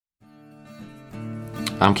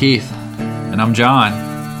I'm Keith. And I'm John.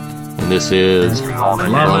 And this is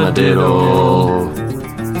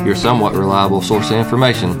Flummadiddle, your somewhat reliable source of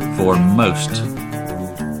information. For most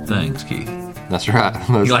things, Keith. That's right.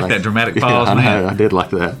 You like that dramatic pause, I man? know, I did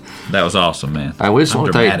like that. That was awesome, man. We just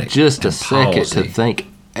want to take just a second palsy. to thank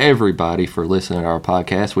everybody for listening to our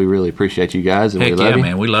podcast. We really appreciate you guys, and we love you.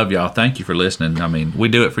 Man. We love y'all. Thank you for listening. I mean, we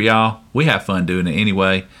do it for y'all. We have fun doing it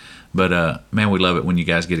anyway. But, man, we love it when you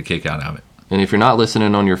guys get a kick out of it. And if you're not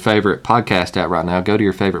listening on your favorite podcast app right now, go to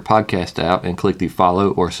your favorite podcast app and click the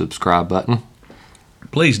follow or subscribe button.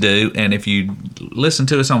 Please do. And if you listen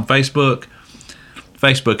to us on Facebook,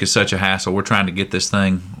 Facebook is such a hassle. We're trying to get this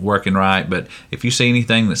thing working right. But if you see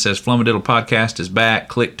anything that says Flummadiddle Podcast is back,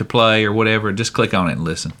 click to play or whatever, just click on it and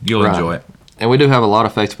listen. You'll enjoy it. And we do have a lot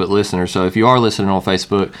of Facebook listeners. So if you are listening on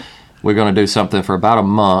Facebook, we're going to do something for about a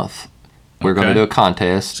month. We're going to do a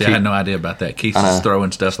contest. See, I had no idea about that. Keith's just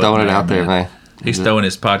throwing stuff up throwing it out there, man. He's throwing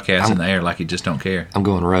his podcast in the air like he just don't care. I'm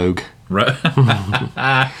going rogue.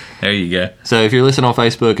 There you go. So if you're listening on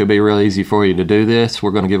Facebook, it'll be real easy for you to do this. We're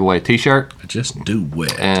going to give away a T-shirt. Just do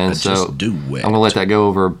it. And just do it. I'm going to let that go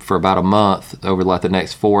over for about a month over like the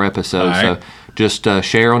next 4 episodes. All right. So just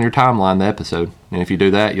share on your timeline the episode. And if you do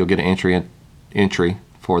that, you'll get an entry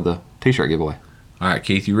for the T-shirt giveaway. All right,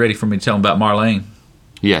 Keith, you ready for me to tell them about Marlene?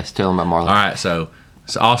 Yes, tell them about Marlene. All right, so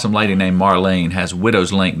this awesome lady named Marlene has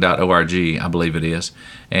widowslink.org, I believe it is.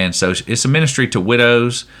 And so it's a ministry to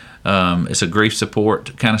widows. It's a grief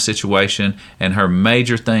support kind of situation. And her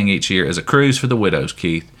major thing each year is a cruise for the widows,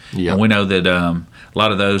 Keith. Yep. And we know that a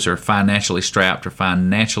lot of those are financially strapped or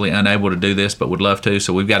financially unable to do this, but would love to.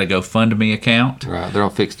 So we've got a GoFundMe account. Right, they're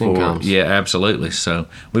on fixed incomes. Yeah, absolutely. So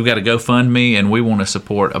we've got a GoFundMe, and we want to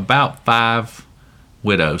support about 5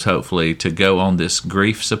 widows, hopefully, to go on this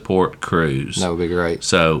grief support cruise. That would be great.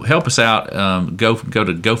 So help us out. Go to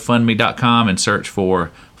GoFundMe.com and search for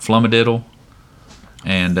Flummadiddle,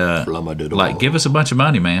 and give us a bunch of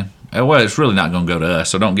money, man. Well, it's really not going to go to us,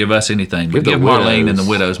 so don't give us anything. But give Marlene and the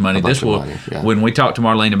widows money. This will, when we talk to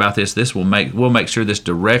Marlene about this, we'll make sure this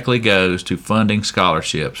directly goes to funding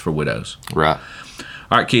scholarships for widows. Right.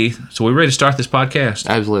 All right, Keith. So we ready to start this podcast?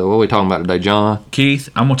 Absolutely. What are we talking about today, John? Keith,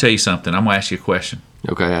 I'm going to tell you something. I'm going to ask you a question.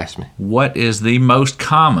 Okay, ask me. What is the most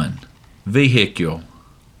common vehicle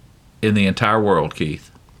in the entire world, Keith?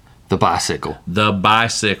 The bicycle. The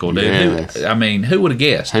bicycle, dude. Yes. Who would have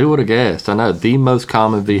guessed? Who would have guessed? I know, the most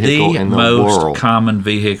common vehicle in the world. The most common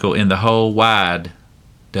vehicle in the whole wide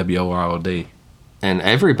WORLD. And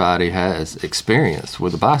everybody has experience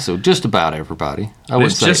with a bicycle. Just about everybody.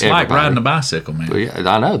 It's just like riding a bicycle, man. Well, yeah,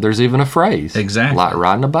 I know. There's even a phrase. Exactly. Like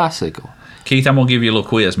riding a bicycle. Keith, I'm going to give you a little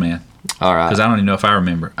quiz, man. All right. Because I don't even know if I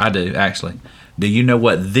remember. I do, actually. Do you know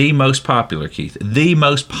what the most popular, Keith, the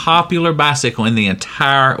most popular bicycle in the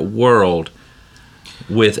entire world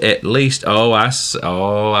with at least,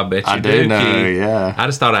 I bet you do, know, Keith. Yeah. I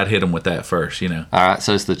just thought I'd hit them with that first, you know. All right,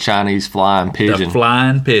 so it's the Chinese flying pigeon. The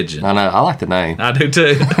flying pigeon. I know. I like the name. I do,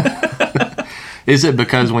 too. Is it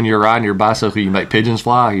because when you're riding your bicycle, you make pigeons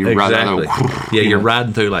fly? Exactly. You're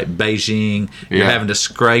riding through like Beijing. You're having to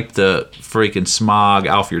scrape the freaking smog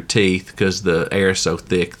off your teeth because the air is so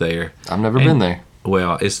thick there. I've never been there.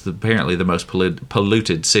 Well, it's apparently the most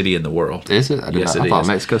polluted city in the world. Is it? I thought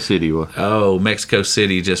Mexico City was. Oh, Mexico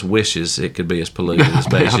City just wishes it could be as polluted as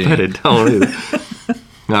Beijing. I bet it don't either.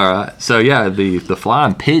 All right. So, yeah, the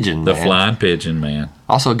Flying Pigeon, The Flying Pigeon, man.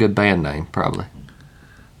 Also a good band name, probably.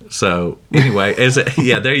 So anyway,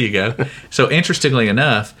 there you go. So interestingly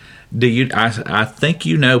enough, I think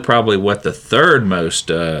you know probably what the third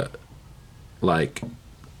most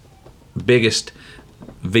biggest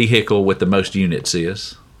vehicle with the most units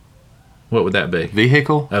is. What would that be?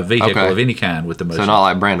 Vehicle? A vehicle of any kind with the most. So not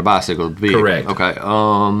like brand of bicycle. Vehicle. Correct. Okay.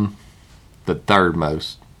 The third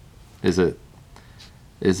most. Is it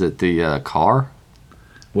the car?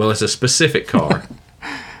 Well, it's a specific car.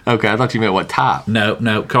 Okay, I thought you meant what type.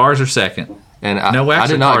 No, cars are second. And I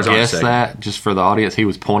did not guess that. Just for the audience, he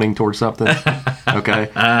was pointing towards something. Okay,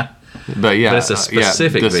 but yeah, it's a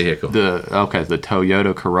specific vehicle. The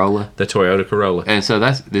Toyota Corolla. The Toyota Corolla. And so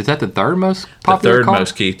is that the third most popular The third car?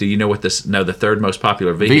 most, Keith. Do you know what this? No, the third most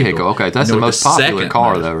popular vehicle. Okay, that's the most popular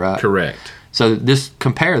car, though, right? Correct. So just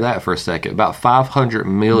compare that for a second. About 500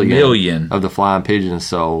 million of the Flying Pigeons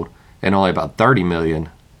sold, and only about 30 million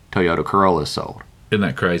Toyota Corollas sold. Isn't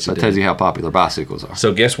that crazy? That tells you how popular bicycles are.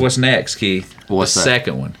 So guess what's next, Keith? What's the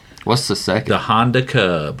second one? What's the second? The Honda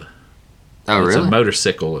Cub. Oh, It's really? a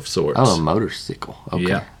motorcycle of sorts. Oh, a motorcycle. Okay.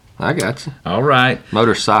 Yeah. I got you. All right.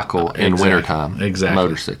 Motorcycle in wintertime. Exactly.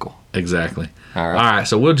 Motorcycle. Exactly. All right.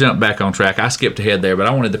 So we'll jump back on track. I skipped ahead there, but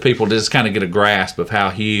I wanted the people to just kind of get a grasp of how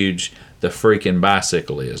huge the freaking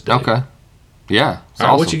bicycle is, dude. Okay. Yeah. All right,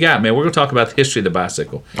 awesome. What you got, man? We're going to talk about the history of the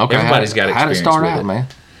bicycle. Okay. Everybody's got experience with it. How did it start out, man?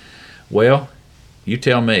 Well, you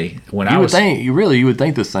tell me. You would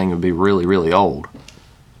think this thing would be really, really old.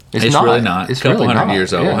 It's not. Really not. It's a couple hundred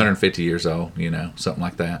years old, 150 years old, something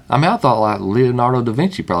like that. I mean, I thought like Leonardo da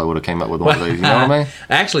Vinci probably would have came up with one of these, you know what I mean?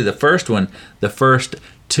 Actually, the first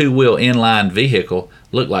two-wheel inline vehicle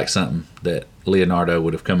looked like something that Leonardo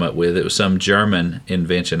would have come up with. It was some German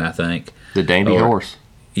invention, I think. The dandy horse?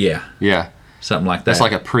 Yeah. Yeah. Something like that. That's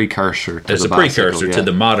like a precursor to the bicycle. It's a precursor to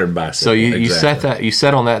the modern bicycle. So you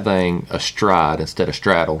sat on that thing astride instead of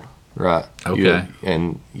straddled. Right. Okay.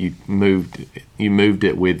 You moved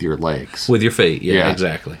it with your legs. With your feet. Yeah.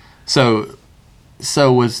 Exactly. So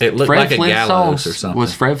was it looked Fred like a gallows or something?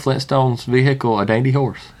 Was Fred Flintstone's vehicle a dandy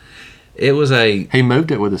horse? It was He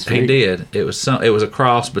moved it with his feet. He did. It was a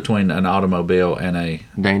cross between an automobile and a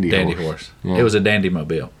dandy horse. Yeah. It was a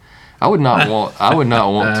dandy-mobile. I would not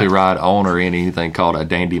want to ride on or in anything called a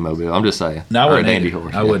dandy-mobile. I'm just saying. No, I wouldn't either.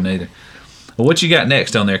 Horse. I wouldn't either. Well, what you got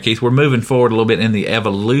next on there, Keith? We're moving forward a little bit in the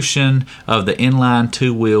evolution of the inline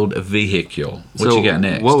two-wheeled vehicle. What you got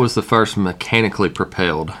next? What was the first mechanically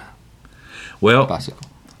propelled bicycle?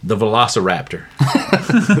 The Velociraptor.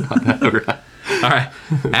 Right. All right.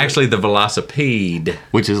 Actually, the Velocipede.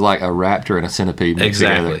 Which is like a raptor and a centipede mixed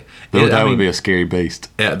together. That would be a scary beast.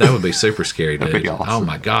 Yeah, that would be super scary, dude. That'd be awesome. Oh,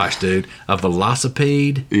 my gosh, dude. A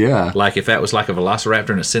Velocipede? Yeah. Like if that was like a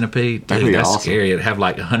Velociraptor and a centipede? Dude, that's awesome. Scary. It'd have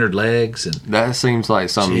like 100 legs. That seems like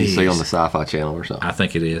something you see on the Sci-Fi Channel or something. I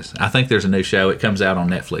think it is. I think there's a new show. It comes out on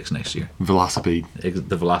Netflix next year. Velocipede.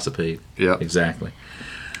 The Velocipede. Yeah. Exactly.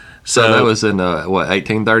 So that was in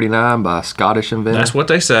 1839 by a Scottish inventor. That's what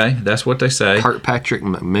they say. Kirkpatrick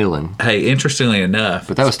Macmillan. Hey, interestingly enough,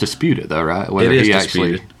 but that was disputed though, right? Whether he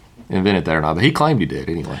actually invented that or not, but he claimed he did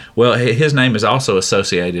anyway. Well, his name is also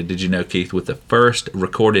associated. Did you know, Keith, with the first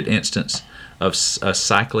recorded instance of a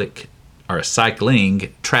cycling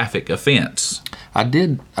traffic offense? I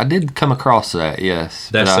did come across that, yes.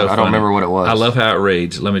 That's so funny. I don't remember what it was. I love how it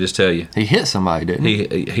reads. Let me just tell you. He hit somebody, didn't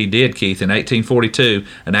he? He did, Keith. In 1842,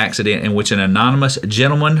 an accident in which an anonymous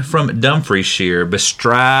gentleman from Dumfriesshire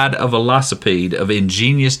bestride a velocipede of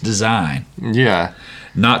ingenious design. Yeah.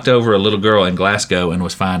 Knocked over a little girl in Glasgow and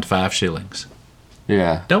was fined 5 shillings.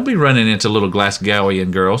 Yeah. Don't be running into little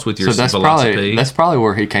Glasgowian girls with your velocipede. That's probably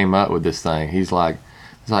where he came up with this thing. He's like,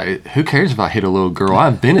 who cares if I hit a little girl? I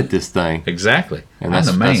invented this thing. Exactly. And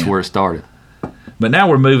that's where it started. But now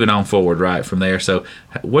we're moving on forward right from there. So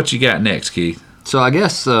what you got next, Keith? So I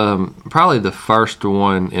guess probably the first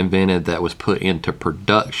one invented that was put into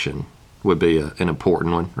production would be an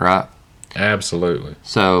important one, right? Absolutely.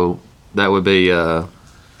 So that would be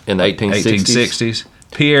in the 1860s.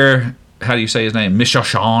 Pierre, how do you say his name?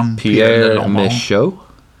 Michaud. Pierre Michaud?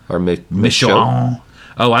 Or Michaud.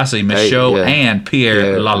 Oh, I see. Michaud and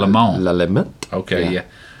Pierre Lallemand. Okay, yeah.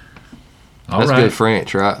 That's good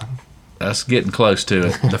French, right? That's getting close to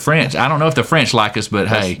it. The French, I don't know if the French like us, but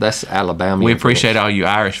hey. That's Alabama. We appreciate all you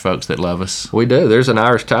Irish folks that love us. We do. There's an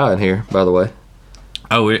Irish tie in here, by the way.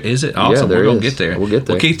 Oh, is it? Awesome. Yeah, we're going to get there. We'll get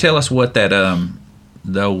there. Well, Keith, tell us what that,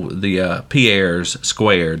 the Pierre's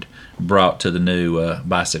Squared brought to the new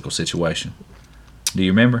bicycle situation. Do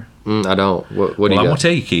you remember? I don't. What do you got? I'm going to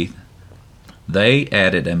tell you, Keith. They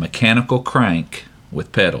added a mechanical crank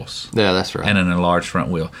with pedals. Yeah, that's right. And an enlarged front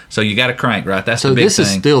wheel. So you got a crank, right? That's the big thing. So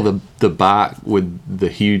this is still the bike with the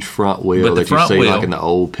huge front wheel that you see like in the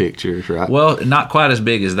old pictures, right? Well, not quite as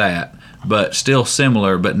big as that, but still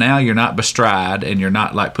similar. But now you're not bestride and you're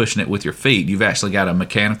not like pushing it with your feet. You've actually got a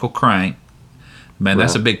mechanical crank. Man,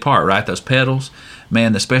 that's a big part, right? Those pedals.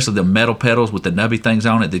 Man, especially the metal pedals with the nubby things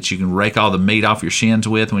on it that you can rake all the meat off your shins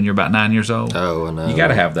with when you're about 9 years old. Oh, I know. You got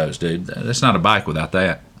to have those, dude. That's not a bike without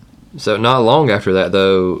that. So not long after that,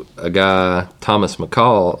 though, a guy, Thomas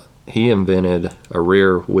McCall, he invented a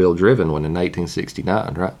rear-wheel driven one in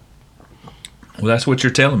 1869, right? Well, that's what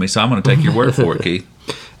you're telling me, so I'm going to take your word for it, Keith.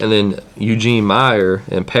 And then Eugene Meyer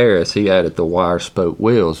in Paris, he added the wire spoke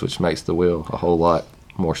wheels, which makes the wheel a whole lot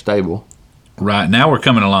more stable. Right, now we're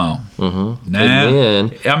coming along. Mm-hmm. Now,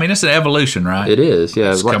 I mean, it's an evolution, right? It is,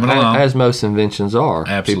 yeah. It's coming along. As most inventions are.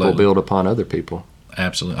 Absolutely. People build upon other people.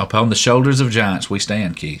 Absolutely. Upon the shoulders of giants we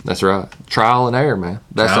stand, Keith. That's right. Trial and error, man.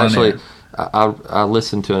 That's actually, I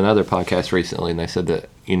listened to another podcast recently, and they said that,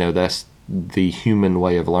 that's the human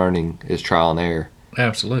way of learning is trial and error.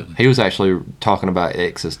 Absolutely. He was actually talking about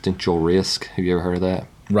existential risk. Have you ever heard of that?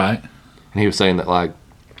 Right. And he was saying that, like,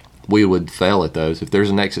 we would fail at those. If there's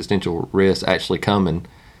an existential risk actually coming,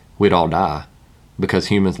 we'd all die, because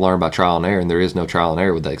humans learn by trial and error, and there is no trial and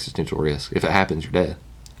error with the existential risk. If it happens, you're dead.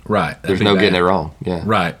 Right. There's no getting it wrong. Yeah.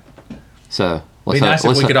 Right. So let's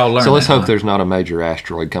we could all learn. So let's hope there's not a major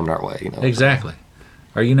asteroid coming our way. You know. Exactly.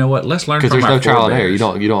 Or you know what? Let's learn from our because there's no trial and error.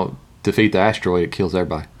 forebears. You don't defeat the asteroid; it kills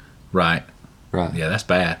everybody. Right. Right. Yeah, that's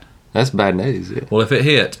bad. That's bad news. Yeah. Well, if it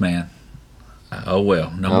hits, man. Oh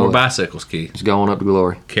well. No more bicycles, Keith. It's going up to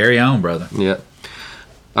glory. Carry on, brother. Yep.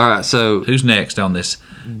 All right. So who's next on this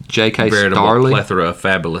J.K. veritable Starley? plethora of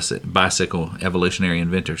fabulous bicycle evolutionary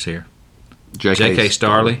inventors here? J.K.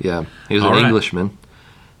 Starley. Yeah, he was an Englishman.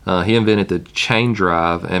 He invented the chain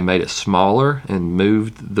drive and made it smaller and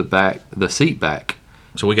moved the seat back.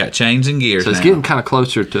 So we got chains and gears. So it's now. getting kind of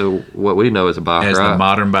closer to what we know as a bike, as right? the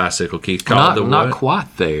modern bicycle. Keith called not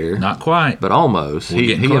quite there. Not quite, but almost.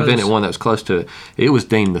 He close. invented one that was close to it. It was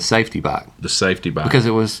deemed the safety bike. The safety bike. Because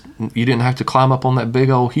you didn't have to climb up on that big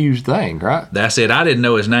old huge thing, right? That's it. I didn't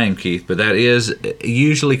know his name, Keith, but that is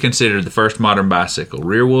usually considered the first modern bicycle.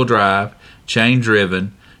 Rear wheel drive, chain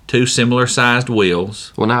driven, 2 similar sized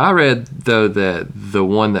wheels. Well, now I read though that the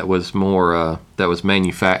one that was more that was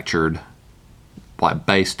manufactured, like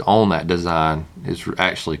based on that design, is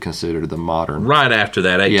actually considered the modern. Right after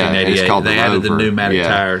that, 1888, they added the pneumatic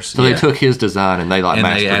tires. So they took his design and they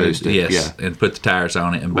mass produced it. Yes, and put the tires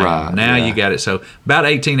on it, and bam. Now you got it. So about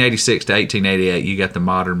 1886 to 1888, you got the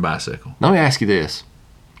modern bicycle. Let me ask you this.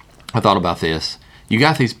 I thought about this. You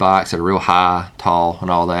got these bikes that are real high, tall,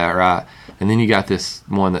 and all that, right? And then you got this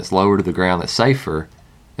one that's lower to the ground that's safer,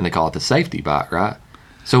 and they call it the safety bike, right?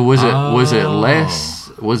 So was it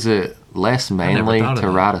less manly to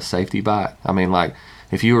ride a safety bike? I mean, like,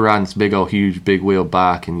 if you were riding this big old huge big wheel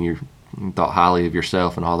bike and you thought highly of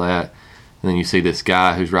yourself and all that, and then you see this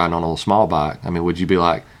guy who's riding on a little small bike, I mean, would you be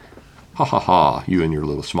like, ha ha ha, you and your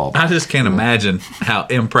little small bike? I just can't imagine how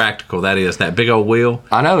impractical that is, that big old wheel.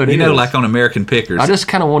 I know it is. You know, like on American Pickers. I just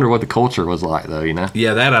kind of wonder what the culture was like, though, you know?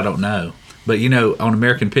 Yeah, that I don't know. But, you know, on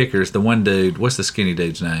American Pickers, the one dude, what's the skinny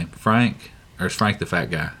dude's name? Frank? Or is Frank the fat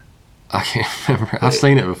guy? I can't remember. I've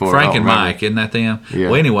seen it before. Frank and Mike, isn't that them? Yeah.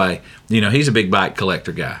 Well, anyway, you know, he's a big bike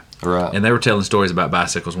collector guy. Right. And they were telling stories about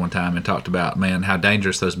bicycles one time and talked about, man, how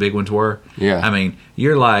dangerous those big ones were. Yeah. I mean,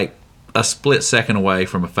 you're like a split second away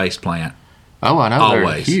from a face plant. Oh, I know.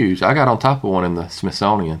 Always. They're huge. I got on top of one in the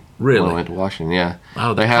Smithsonian. Really? When I went to Washington, yeah.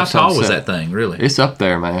 Oh, how tall was that thing, really? It's up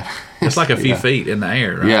there, man. It's like a few feet in the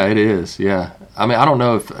air, right? Yeah, it is, yeah. I mean, I don't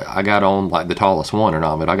know if I got on, like, the tallest one or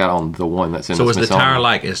not, but I got on the one that's in the Smithsonian. So was the tire,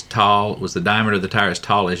 like, as tall, was the diameter of the tire as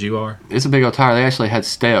tall as you are? It's a big old tire. They actually had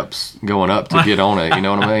steps going up to get on it, you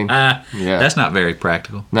know what I mean? Yeah. That's not very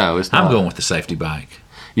practical. No, it's not. I'm going with the safety bike.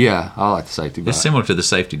 Yeah, I like the safety bike. It's similar to the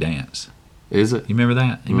safety dance. Is it? You remember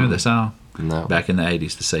that? You remember that song? No. Back in the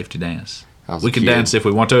 80s, the safety dance. We can dance if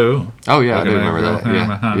we want to. Oh, yeah, I do remember that.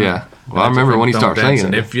 Yeah. Yeah. Well, I remember when he started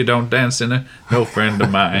singing. If you don't dance, then no friend of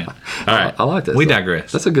mine. All right. I like that We song.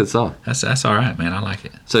 Digress. That's a good song. That's all right, man. I like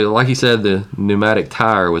it. So, like you said, the pneumatic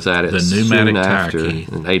tire was added soon after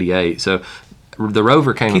in 88. So, the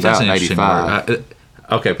Rover came about in 85.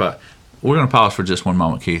 Okay, but we're going to pause for just one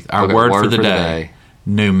moment, Keith. Our word for the day.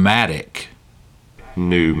 Pneumatic.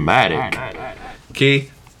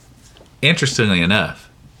 Keith, interestingly enough,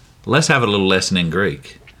 let's have a little lesson in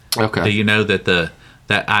Greek. Okay. Do you know that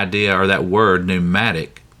that idea or that word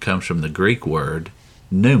pneumatic comes from the Greek word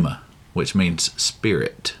pneuma, which means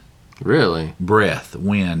spirit, Really? breath,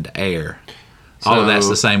 wind, air. All of that's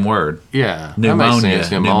the same word. Yeah. Pneumonia, That makes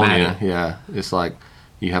sense. Pneumonia. pneumatic. Yeah. It's like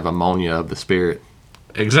you have ammonia of the spirit.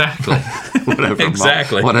 Exactly. Whatever.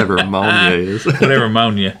 Exactly. Whatever ammonia is. Whatever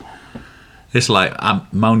ammonia. It's like I'm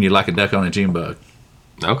ammonia like a duck on a June bug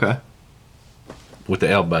Okay. with the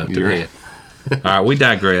elbow to the You're- head. All right, we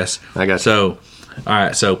digress. I got you. So, all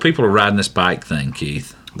right, so people are riding this bike thing,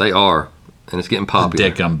 Keith. They are. And it's getting popular.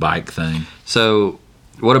 Dick bike thing. So,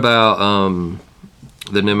 what about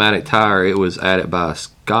the pneumatic tire? It was added by a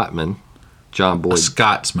Scotsman, John Boyd. A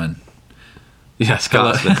Scotsman. Yeah,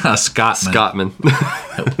 Scotsman. A Scotsman. Scotsman.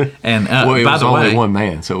 And Well, it by was the only way, one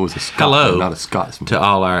man, so it was a Scotsman, hello not a Scotsman. to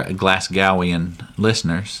all our Glasgowian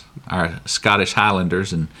listeners, our Scottish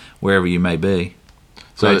Highlanders, and wherever you may be.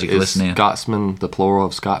 So Glad you can is listen in. Scotsman the plural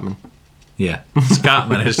of Scotsman? Yeah,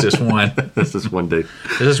 Scotsman is just one. That's just one dude.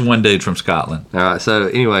 This is one dude from Scotland. All right, so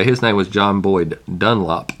anyway, his name was John Boyd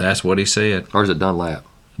Dunlop. That's what he said. Or is it Dunlap?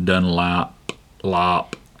 Dunlop.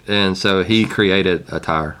 And so he created a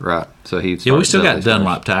tire, right? So he Yeah, we still got started selling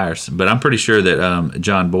Dunlop tires, but I'm pretty sure that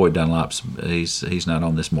John Boyd Dunlop's he's not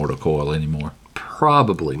on this mortal coil anymore. tires.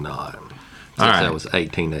 Probably not. Since All right. That was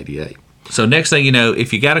 1888. So next thing you know,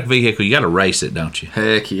 if you got a vehicle, you got to race it, don't you?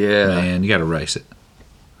 Heck yeah. Man, you got to race it.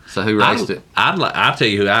 So who raced it? I'll tell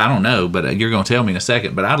you who. I don't know, but you're going to tell me in a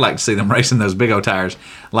second. But I'd like to see them racing those big old tires.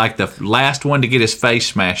 Like the last one to get his face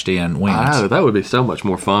smashed in wins. Oh, that would be so much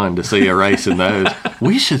more fun to see a race in those.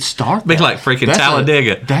 We should start that. Be like freaking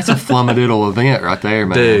Talladega. That's a Flummadiddle event right there,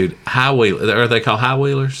 man. Dude, high wheel. Are they called high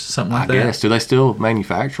wheelers? Something like that? I guess. Do they still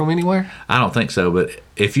manufacture them anywhere? I don't think so. But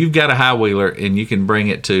if you've got a high wheeler and you can bring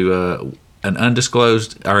it to an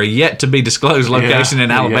undisclosed or a yet to be disclosed location in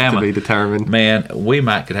Alabama, yet to be determined, man, we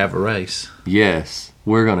could have a race. Yes,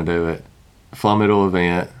 we're gonna do it. Flummadiddle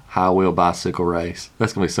event, high wheel bicycle race.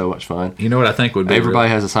 That's gonna be so much fun. You know what I think would be? Everybody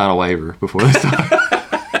has to sign a waiver before they start.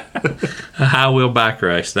 A high wheel bike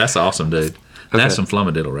race. That's awesome, dude. That's some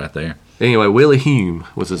Flummadiddle right there. Anyway, Willie Hume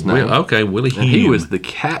was his name. Willie Hume. And he was the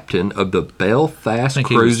captain of the Belfast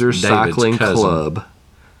Cruiser Cycling Club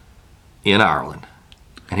in Ireland.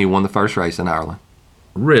 And he won the first race in Ireland.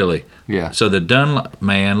 Really? Yeah. So the Dunlop,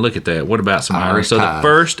 man, look at that. What about some Irish? So the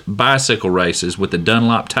first bicycle races with the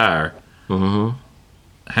Dunlop tire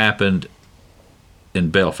happened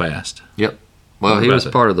in Belfast. Yep. Well, he was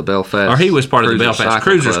part of the Belfast. Or he was part of the Belfast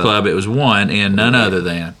Cruisers Club. It was won in none other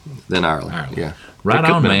than Ireland. Yeah. Right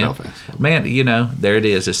on, man. Belfast. Man, there it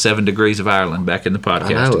is. It's 7 Degrees of Ireland back in the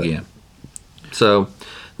podcast again. So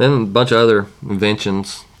then a bunch of other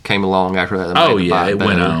inventions came along after that. It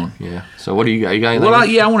went on. Yeah. So what do you got? You got anything?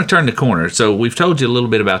 Well, I want to turn the corner. So we've told you a little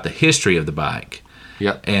bit about the history of the bike.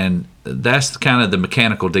 Yep. And that's kind of the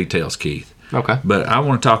mechanical details, Keith. Okay. But I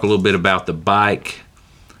want to talk a little bit about the bike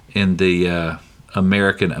in the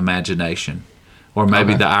American imagination, or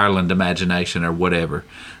maybe the Ireland imagination, or whatever.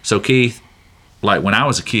 So, Keith, like when I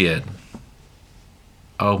was a kid,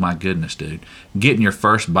 oh my goodness, dude, getting your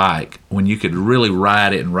first bike when you could really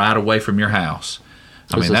ride it and ride away from your house.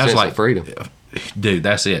 I mean, that's like freedom. Dude,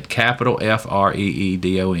 that's it. Capital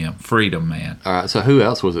FREEDOM. Freedom, man. All right. So who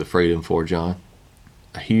else was it freedom for, John?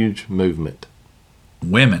 A huge movement.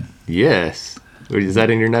 Women. Yes. Is that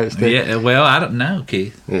in your notes, too? Yeah. Well, I don't know,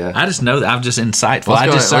 Keith. Yeah. I just know that I'm just insightful.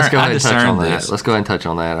 Let's go ahead and touch on that. Let's go ahead and touch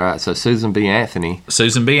on that. All right. So Susan B. Anthony.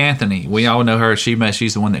 Susan B. Anthony. We all know her. She's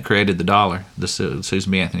the one that created the dollar, the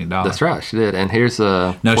Susan B. Anthony dollar. That's right. She did. And here's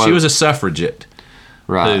a quote. She was a suffragette.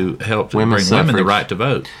 Right. Who helped bring women the right to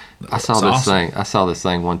vote. I saw this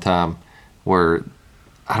thing one time where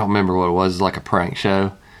I don't remember what it was. It was like a prank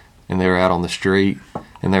show, and they were out on the street,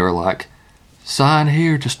 and they were like, "Sign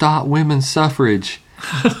here to stop women's suffrage."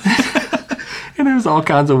 And there was all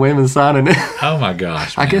kinds of women signing it. Oh my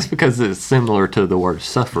gosh! Man. I guess because it's similar to the word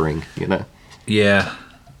suffering, Yeah.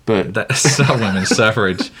 But that's women's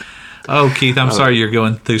suffrage. Oh, Keith, I'm sorry you're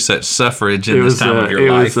going through such suffrage in this time of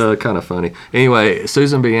your life. It was kind of funny. Anyway,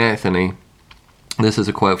 Susan B. Anthony, this is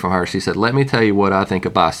a quote from her. She said, "Let me tell you what I think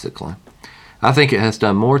of bicycling. I think it has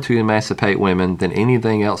done more to emancipate women than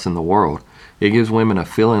anything else in the world. It gives women a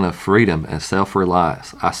feeling of freedom and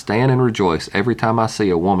self-reliance. I stand and rejoice every time I see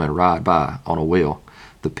a woman ride by on a wheel.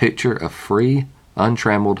 The picture of free,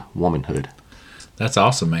 untrammeled womanhood." That's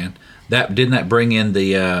awesome, man. Didn't that bring in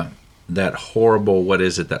the that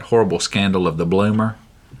horrible scandal of the bloomer?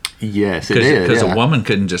 Yes, it did. Because a woman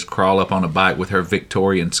couldn't just crawl up on a bike with her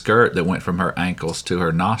Victorian skirt that went from her ankles to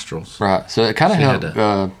her nostrils. Right. So it kind of helped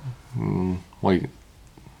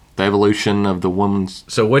the evolution of the woman's.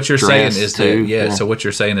 So what you're saying is too, So what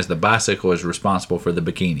you're saying is the bicycle is responsible for the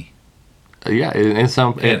bikini. Yeah, in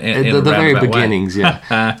the very beginnings.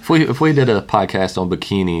 Yeah. If we did a podcast on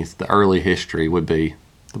bikinis, the early history would be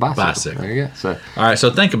the bicycle. There you go. So all right. So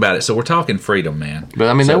think about it. So we're talking freedom, man. But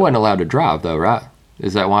I mean, they weren't allowed to drive, though, right?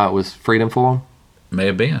 Is that why it was freedom for them? May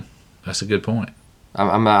have been. That's a good point. I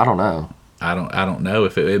don't know. I don't know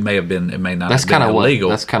if it may have been. It may not. That's have been illegal.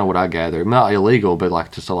 That's kind of what I gather. Not illegal, but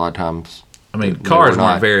like just a lot of times. I mean, cars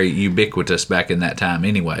weren't very ubiquitous back in that time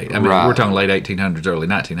anyway. I mean, we're talking late 1800s, early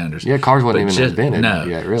 1900s. Yeah, cars weren't even invented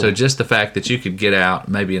yet, really. So just the fact that you could get out,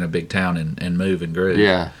 maybe in a big town, and move and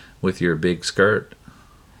groove with your big skirt.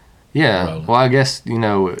 Yeah. Rolling. Well, I guess,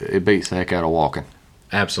 it beats the heck out of walking.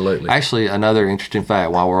 Absolutely. Actually, another interesting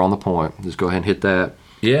fact while we're on the point, just go ahead and hit that.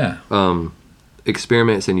 Yeah.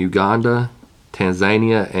 Experiments in Uganda,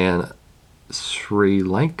 Tanzania, and Sri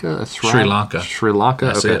Lanka. Sri Lanka.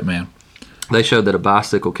 That's it, man. They showed that a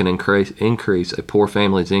bicycle can increase a poor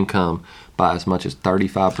family's income by as much as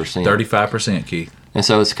 35%. 35%, Keith. And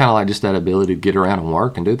so it's kind of like just that ability to get around and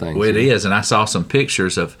work and do things. Well, it is, and I saw some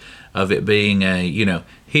pictures of it being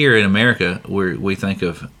here in America where we think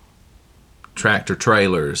of tractor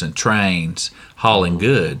trailers and trains hauling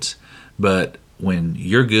goods, but when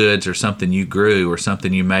your goods are something you grew or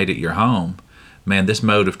something you made at your home, man, this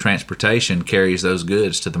mode of transportation carries those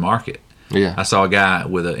goods to the market. Yeah. I saw a guy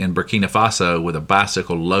in Burkina Faso with a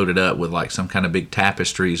bicycle loaded up with like some kind of big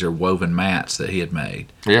tapestries or woven mats that he had made.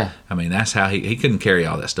 Yeah. I mean, that's how he couldn't carry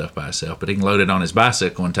all that stuff by himself, but he can load it on his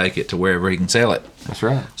bicycle and take it to wherever he can sell it. That's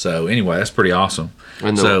right. So anyway, that's pretty awesome.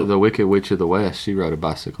 And the Wicked Witch of the West, she rode a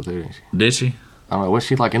bicycle too, didn't she? Did she? I don't know. Was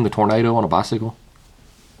she like in the tornado on a bicycle?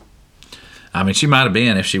 I mean, she might have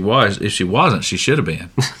been. If she was, if she wasn't, she should have been.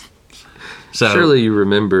 So surely you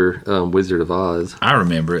remember Wizard of Oz. I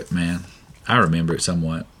remember it, man. I remember it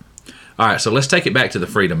somewhat. All right, so let's take it back to the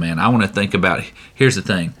Freedom, man. I want to think about, here's the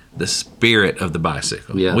thing, the spirit of the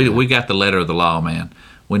bicycle. Yeah, we got the letter of the law, man.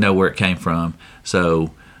 We know where it came from.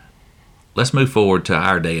 So let's move forward to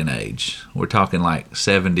our day and age. We're talking like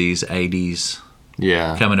 70s, 80s.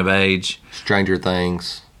 Yeah. Coming of age. Stranger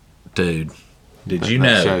Things. Dude, did you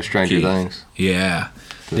know? Show Stranger Keith, Things. Yeah.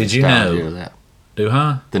 Did you know? Of that.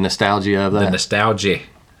 The nostalgia of that. The nostalgia.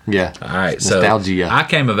 Yeah. All right. Nostalgia. So I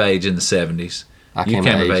came of age in the 70s. You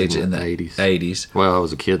came of age in the 80s. Well, I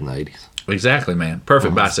was a kid in the 80s. Exactly, man.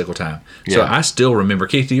 Perfect bicycle time. Yeah. So I still remember.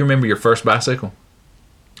 Keith, do you remember your first bicycle?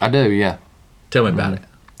 I do, yeah. Tell me about it.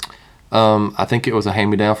 I think it was a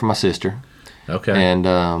hand-me-down from my sister. Okay. And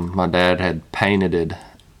my dad had painted it.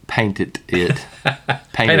 Painted it.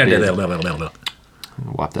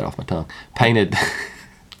 Wipe that off my tongue. Painted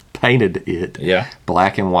it. Yeah.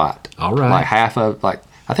 Black and white. All right.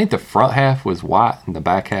 I think the front half was white and the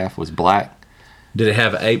back half was black. Did it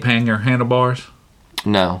have 8-hanger handlebars?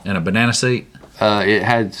 No. And a banana seat? It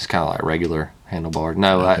had just kind of like regular handlebars.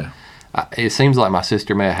 No, Okay. it seems like my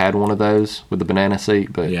sister may have had one of those with the banana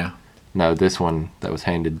seat, but Yeah. no, this one that was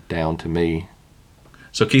handed down to me.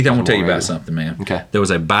 So, Keith, I want to tell you Regular. about something, man. Okay. There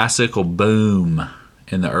was a bicycle boom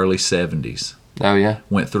in the early 70s. Oh, yeah?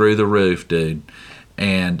 Went through the roof, dude.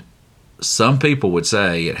 And some people would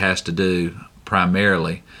say it has to do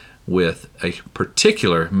primarily with a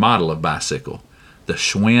particular model of bicycle, the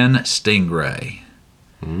Schwinn Stingray.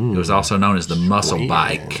 It was also known as the muscle Schwinn.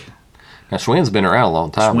 bike. Now, Schwinn's been around a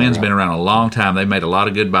long time. Schwinn's been around a long time. They made a lot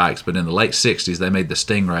of good bikes, but in the late 60s, they made the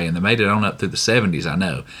Stingray, and they made it on up through the 70s, I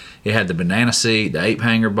know. It had the banana seat, the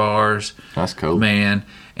 8-hanger bars. That's cool. Man,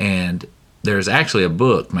 and there's actually a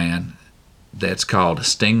book, man, that's called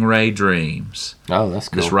Stingray Dreams. Oh, that's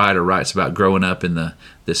cool. This writer writes about growing up in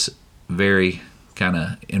this very kind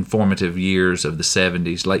of informative years of the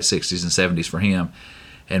 70s, late 60s and 70s for him.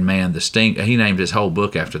 And man, he named his whole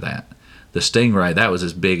book after that. The Stingray, that was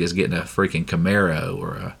as big as getting a freaking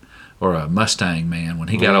Camaro or a Mustang, man. When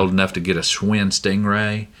he got old enough to get a Schwinn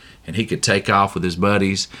Stingray, and he could take off with his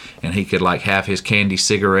buddies, and he could like have his candy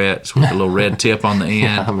cigarettes with a little red tip on the end.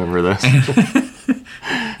 Yeah, I remember this.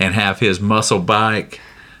 And have his muscle bike.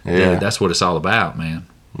 Yeah. Dude, that's what it's all about, man.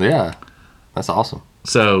 Yeah, that's awesome.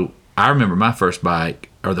 So I remember my first bike,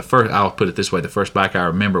 I'll put it this way, the first bike I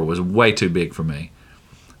remember was way too big for me.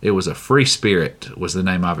 It was a Free Spirit, was the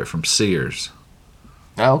name of it, from Sears.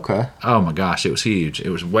 Oh, okay. Oh my gosh, it was huge. It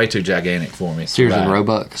was way too gigantic for me. Sears and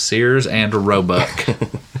Roebuck. Sears and Roebuck.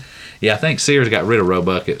 Yeah, I think Sears got rid of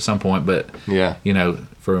Roebuck at some point, but Yeah.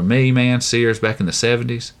 For me, man, Sears back in the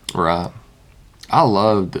 70s. Right. I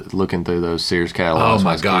loved looking through those Sears catalogs. Oh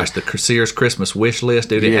my gosh, the Sears Christmas wish list,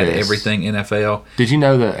 dude. It had Yes. everything NFL. Did you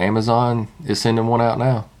know that Amazon is sending one out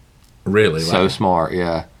now? Really? So smart,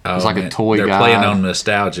 yeah. It's like man, a toy they're guide. playing on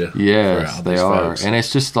nostalgia. Yes, for all they these are. folks. And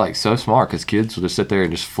it's just like so smart because kids will just sit there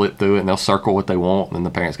and just flip through it and they'll circle what they want and then the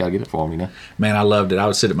parents got to get it for them, Man, I loved it. I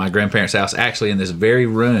would sit at my grandparents' house, actually in this very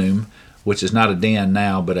room, which is not a den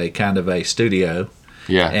now, but a kind of a studio.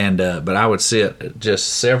 Yeah. And but I would sit just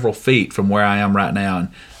several feet from where I am right now and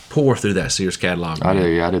pour through that Sears catalog. I man. do.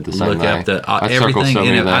 Yeah, I did the same Look thing. up I'd circle everything. so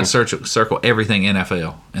many I'd things. circle everything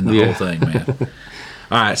NFL and the Yeah. whole thing, man.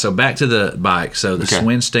 All right, so back to the bike. So the Okay.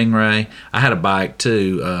 Schwinn Stingray. I had a bike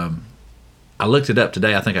too. I looked it up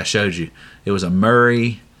today. I think I showed you. It was a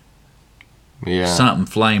Murray Yeah. something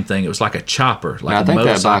flame thing. It was like a chopper, like Now, I a think that bike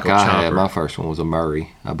motorcycle I chopper. had, my first one was a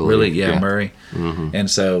Murray, I believe. Really? Yeah, Murray. Mm-hmm.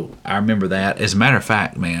 And so I remember that. As a matter of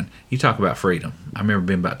fact, man, you talk about freedom. I remember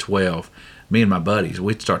being about 12. Me and my buddies,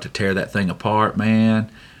 we'd start to tear that thing apart, man.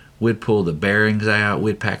 We'd pull the bearings out.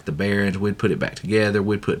 We'd pack the bearings. We'd put it back together.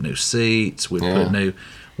 We'd put new seats. We'd put new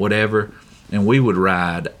whatever. And we would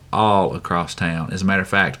ride all across town. As a matter of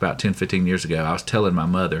fact, about 10, 15 years ago, I was telling my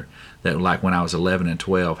mother that like when I was 11 and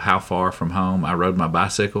 12, how far from home I rode my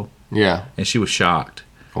bicycle. Yeah. And she was shocked.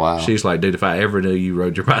 Wow. She's like, dude, if I ever knew you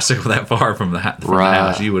rode your bicycle that far from the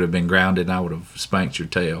house, you would have been grounded and I would have spanked your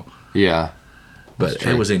tail. Yeah. But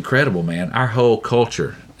it was incredible, man. Our whole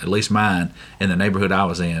culture, at least mine, in the neighborhood I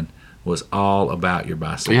was in, was all about your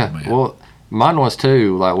bicycle, Yeah. man. Well, mine was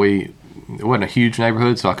too. Like it wasn't a huge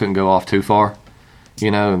neighborhood, so I couldn't go off too far.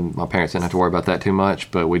 you know, and my parents didn't have to worry about that too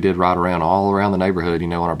much, but we did ride around all around the neighborhood, you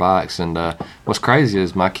know, on our bikes. And what's crazy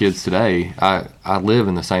is my kids today, I live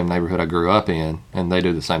in the same neighborhood I grew up in, and they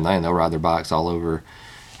do the same thing. They'll ride their bikes all over.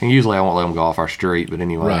 And usually I won't let them go off our street, but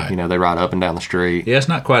anyway, you know, they ride up and down the street. Yeah, it's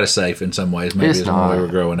not quite as safe in some ways, maybe as when we were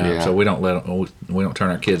growing up. So we don't turn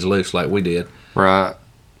our kids loose like we did. Right.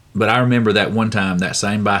 But I remember that one time, that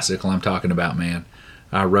same bicycle I'm talking about, man,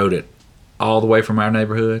 I rode it all the way from our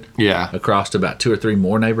neighborhood. Yeah. Across to about 2 or 3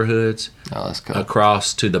 more neighborhoods. Oh, that's cool.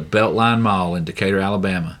 Across to the Beltline Mall in Decatur,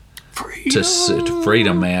 Alabama. To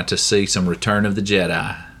Freedom, man, to see some Return of the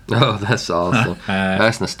Jedi. Oh, that's awesome.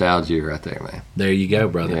 That's nostalgia right there, man. There you go,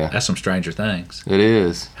 brother. Yeah. That's some Stranger Things. It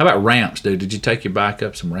is. How about ramps, dude? Did you take your bike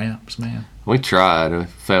up some ramps, man? We tried. We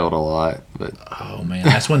failed a lot, but oh man,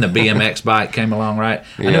 that's when the BMX bike came along, right?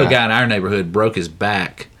 I knew a guy in our neighborhood broke his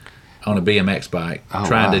back on a BMX bike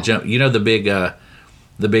trying to jump. You know the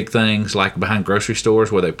big things like behind grocery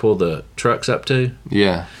stores where they pull the trucks up to?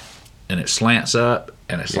 Yeah. And it slants up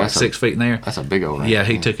and it's like 6 feet in there. That's a big old ramp. Yeah,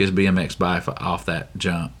 he took his BMX bike off that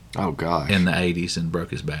jump. Oh gosh. In the 80s and broke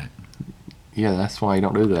his back. Yeah, that's why you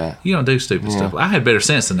don't do that. You don't do stupid stuff. I had better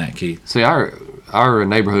sense than that, Keith. See, our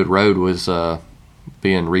neighborhood road was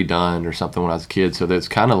being redone or something when I was a kid, so there's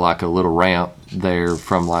kind of like a little ramp there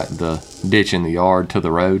from like the ditch in the yard to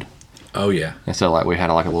the road. Oh yeah. And so like we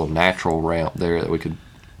had like a little natural ramp there that we could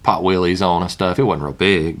pop wheelies on and stuff. It wasn't real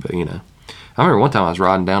big, but you know. I remember one time I was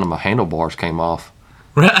riding down and my handlebars came off.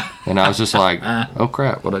 And I was just like, oh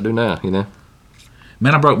crap, what'd I do now, you know?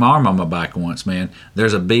 Man, I broke my arm on my bike once, man.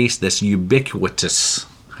 There's a beast that's ubiquitous.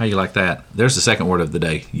 How you like that? There's the second word of the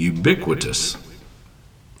day. Ubiquitous.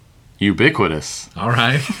 Ubiquitous. All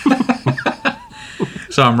right.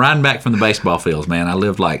 So I'm riding back from the baseball fields, man. I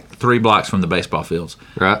lived like 3 blocks from the baseball fields.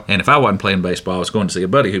 Right. And if I wasn't playing baseball, I was going to see a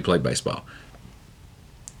buddy who played baseball.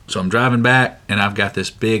 So I'm driving back, and I've got this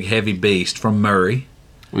big, heavy beast from Murray.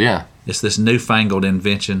 Yeah. It's this newfangled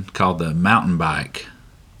invention called the mountain bike.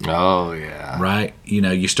 Oh, yeah. Right? You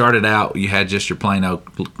know, you started out, you had just your plain old,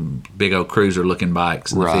 big old cruiser-looking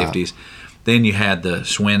bikes in the 50s. Then you had the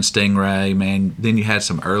Schwinn Stingray, man. Then you had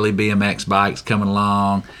some early BMX bikes coming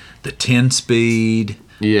along, the 10-speed.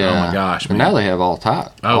 Yeah. Oh, my gosh, man. And now they have all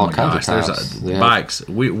kinds of types. There's bikes.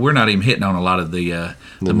 We're not even hitting on a lot of the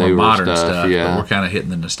more modern stuff, but we're kind of hitting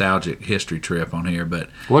the nostalgic history trip on here. But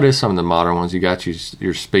what is some of the modern ones? You got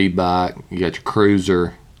your speed bike, you got your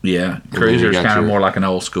cruiser. Yeah, cruiser's kind of more like an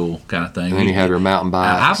old school kind of thing. And then you have your mountain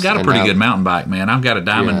bikes. I've got a pretty good mountain bike, man. I've got a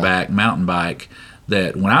Diamondback mountain bike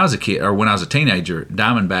that when I was a kid or when I was a teenager,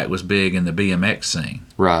 Diamondback was big in the BMX scene.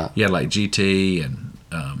 Right. You had like GT and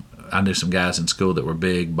I knew some guys in school that were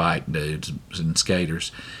big bike dudes and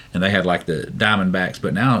skaters, and they had like the Diamondbacks.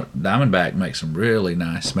 But now Diamondback makes some really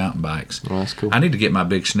nice mountain bikes. Well, that's cool. I need to get my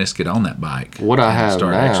big Schnisket on that bike. What I have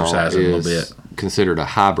start now exercising is a little bit. Considered a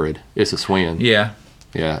hybrid. It's a Schwinn. Yeah.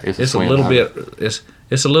 Yeah, it's a little bit.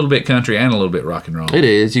 It's a little bit country and a little bit rock and roll. It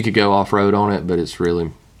is. You could go off road on it, but it's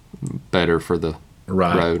really better for the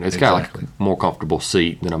road. It's got like a more comfortable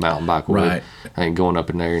seat than a mountain bike would. Right. I ain't going up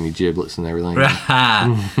in there any giblets and everything.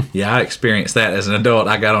 Yeah, I experienced that as an adult.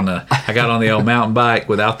 I got on the old mountain bike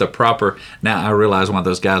without the proper. Now I realize one of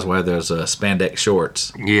those guys wear those spandex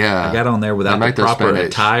shorts. Yeah, I got on there without the proper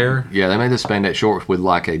attire. Yeah, they made the spandex shorts with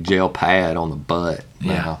like a gel pad on the butt.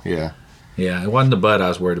 Yeah, it wasn't the butt I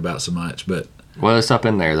was worried about so much, but well, it's up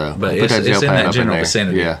in there though. But it's in that general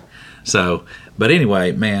vicinity. Yeah. So, but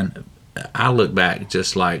anyway, man, I look back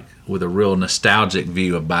just like with a real nostalgic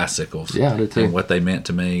view of bicycles. Yeah, I do too. And what they meant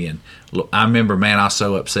to me. And look, I remember, man, I was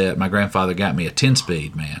so upset. My grandfather got me a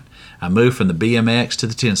 10-speed, man. I moved from the BMX to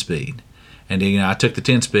the 10-speed. And then, I took the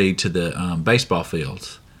 10-speed to the baseball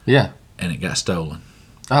fields. Yeah. And it got stolen.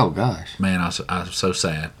 Oh, gosh. Man, I was so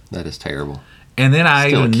sad. That is terrible. And then I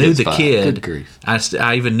even knew the kid. Good grief.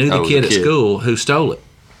 I even knew the kid at school who stole it.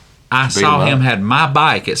 I saw him had my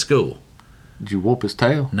bike at school. Did you whoop his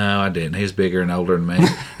tail? No, I didn't. He was bigger and older than me.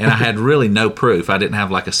 And I had really no proof. I didn't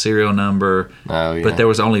have like a serial number. Oh, yeah. But there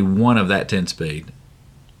was only one of that 10-speed.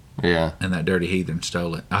 Yeah. And that dirty heathen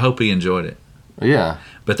stole it. I hope he enjoyed it. Yeah.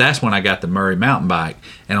 But that's when I got the Murray mountain bike.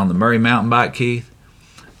 And on the Murray mountain bike, Keith,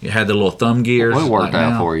 you had the little thumb gears. Well, it worked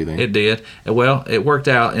out for you then. It did. Well, it worked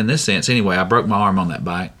out in this sense. Anyway, I broke my arm on that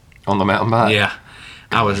bike. On the mountain bike? Yeah.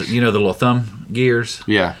 I was, the little thumb gears?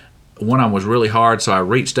 Yeah. One of them was really hard, so I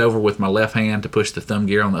reached over with my left hand to push the thumb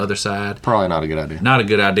gear on the other side. Probably not a good idea. Not a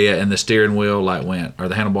good idea, and the steering wheel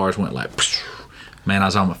the handlebars went like, man, I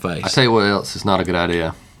was on my face. I tell you what else is not a good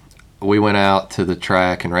idea. We went out to the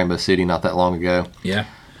track in Rainbow City not that long ago. Yeah,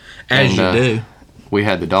 as you do. We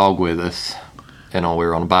had the dog with us, and we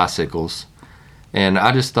were on bicycles. And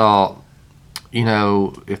I just thought,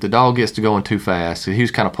 if the dog gets to going too fast, he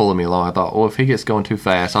was kind of pulling me along. I thought, well, if he gets going too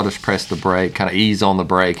fast, I'll just press the brake, kind of ease on the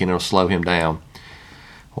brake, and it'll slow him down.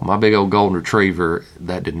 Well, my big old golden retriever,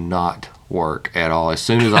 that did not work at all. As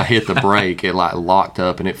soon as I hit the brake, it like locked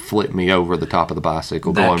up and it flipped me over the top of the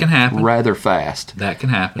bicycle, that going can happen. Rather fast. That can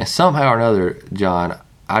happen. And somehow or another, John,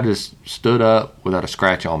 I just stood up without a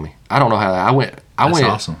scratch on me. I don't know how that. I went. That's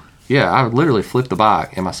awesome. Yeah, I literally flipped the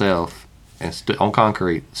bike and myself and on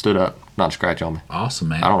concrete, stood up, not a scratch on me. Awesome,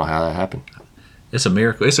 man. I don't know how that happened. It's a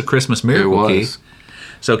miracle. It's a Christmas miracle, Keith.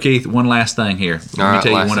 So, Keith, one last thing here. Let me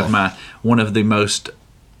tell you one of the most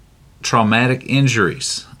traumatic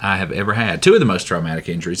injuries I have ever had. Two of the most traumatic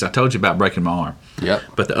injuries. I told you about breaking my arm. Yep.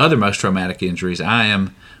 But the other most traumatic injuries,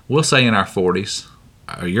 we'll say in our 40s.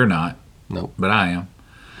 Or you're not. Nope. But I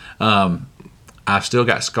am. I've still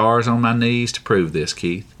got scars on my knees to prove this,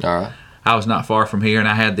 Keith. All right. I was not far from here, and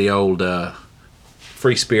I had the old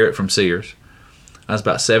Free Spirit from Sears. I was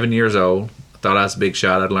about 7 years old. I thought I was a big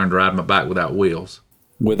shot. I'd learned to ride my bike without wheels.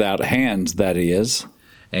 Without hands, that is.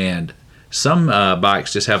 And some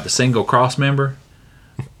bikes just have the single cross member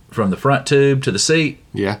from the front tube to the seat.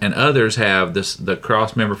 Yeah. And others have the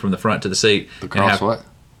cross member from the front to the seat. The cross what?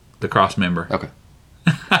 The cross member. Okay.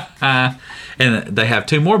 And they have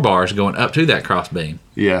two more bars going up to that cross beam.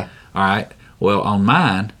 Yeah. All right. Well, on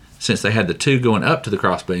mine, since they had the two going up to the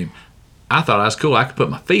cross beam, I thought I was cool. I could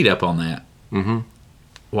put my feet up on that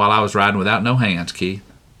while I was riding without no hands, Keith.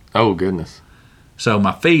 Oh, goodness. So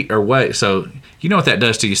my feet are way. So you know what that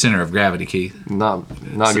does to your center of gravity, Keith? Not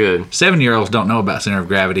good. 7-year-olds don't know about center of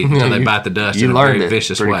gravity until they bite the dust in a very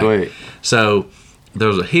vicious way. Quick. So there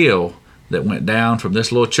was a hill that went down from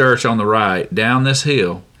this little church on the right, down this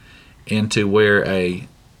hill, into where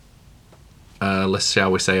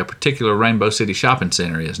shall we say, a particular Rainbow City shopping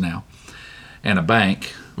center is now, and a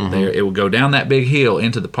bank. There, it would go down that big hill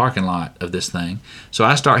into the parking lot of this thing. So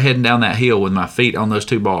I start heading down that hill with my feet on those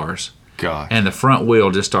two bars. Gosh. And the front wheel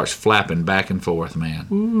just starts flapping back and forth, man.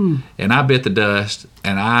 Ooh. And I bit the dust,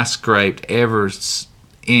 and I scraped every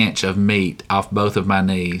inch of meat off both of my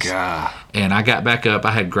knees. God. And I got back up.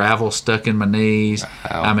 I had gravel stuck in my knees.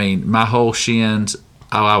 Ow. I mean, my whole shins.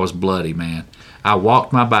 Oh, I was bloody, man. I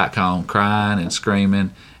walked my bike home crying and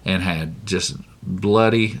screaming and had just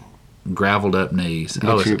bloody, graveled up knees.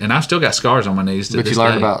 And I've still got scars on my knees to this day. But you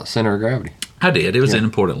learned about center of gravity. I did. It was an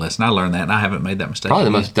important lesson. I learned that, and I haven't made that mistake. Probably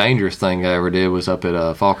the most dangerous thing I ever did was up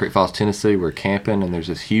at Fall Creek Falls, Tennessee. We're camping, and there's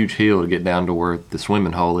this huge hill to get down to where the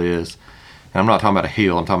swimming hole is. And I'm not talking about a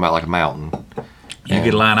hill. I'm talking about like a mountain. You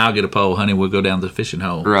get a line, I'll get a pole, honey. We'll go down to the fishing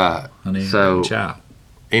hole. Right. Honey, so child.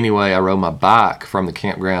 Anyway, I rode my bike from the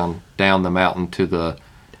campground down the mountain to the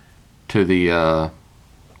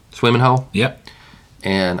swimming hole. Yep.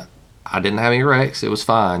 And I didn't have any wrecks. It was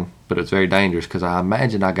fine, but it was very dangerous because I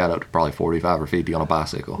imagine I got up to probably 45 or 50 on a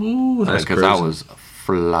bicycle. Ooh, that's because I was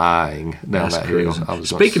flying down that hill.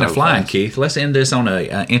 Speaking of flying, Keith, let's end this on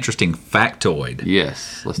an interesting factoid.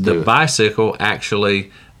 Yes, let's do it. The bicycle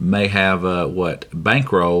actually may have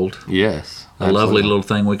bankrolled. Yes. A lovely little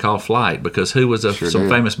thing we call flight, because who was some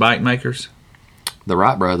famous bike makers? The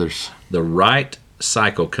Wright brothers. The Wright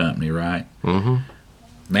Cycle Company, right? Mm-hmm.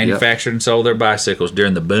 Manufactured and sold their bicycles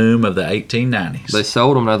during the boom of the 1890s. They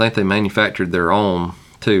sold them, and I think they manufactured their own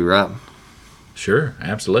too, right? Sure,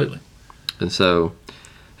 absolutely. And so,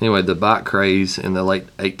 anyway, the bike craze in the late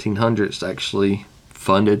 1800s actually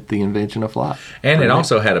funded the invention of flight. And it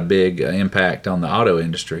also had a big impact on the auto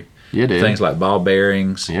industry. Yeah, it did. Things like ball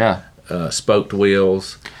bearings. Yeah. Spoked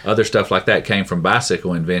wheels, other stuff like that came from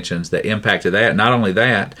bicycle inventions that impacted that. Not only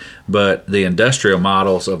that, but the industrial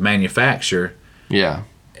models of manufacture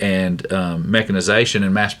and mechanization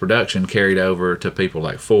and mass production carried over to people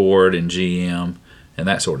like Ford and GM and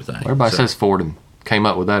that sort of thing. Everybody says Ford came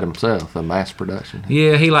up with that himself, the mass production.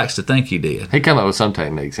 Yeah, he likes to think he did. He came up with some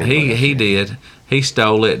techniques. Anyway. He did. He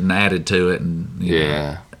stole it and added to it. And you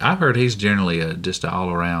know, I've heard he's generally just an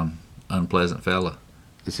all-around unpleasant fella.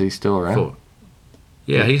 Is he still around?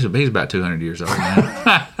 Yeah, he's about 200 years old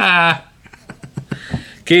now.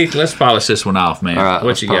 Keith, let's polish this one off, man. All right,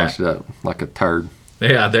 what you got? Polish it up like a turd.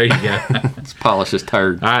 Yeah, there you go. Let's polish this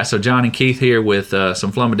turd. All right, so John and Keith here with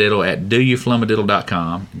some Flummadiddle at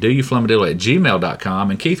doyouflummadiddle.com,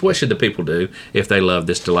 doyouflummadiddle@gmail.com. And Keith, what should the people do if they love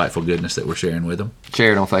this delightful goodness that we're sharing with them?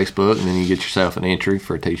 Share it on Facebook, and then you get yourself an entry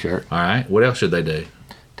for a T-shirt. All right, what else should they do?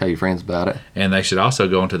 Tell your friends about it. And they should also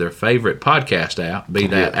go into their favorite podcast app, be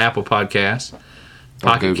that Apple Podcasts,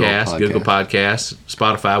 Pocket Cast, Google Podcasts,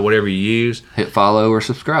 Spotify, whatever you use. Hit follow or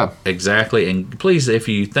subscribe. Exactly. And please, if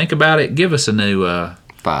you think about it, give us a new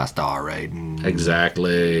 5-star rating.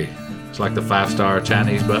 Exactly. It's like the 5-star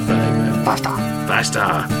Chinese buffet. Man. 5-star.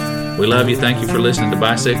 5-star. We love you. Thank you for listening to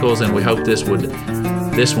Bicycles, and we hope this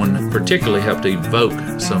one particularly helped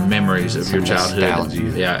evoke some memories of your childhood.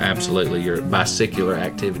 Nostalgia. Yeah, absolutely. Your bicycular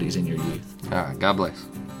activities in your youth. All right. God bless.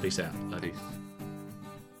 Peace out.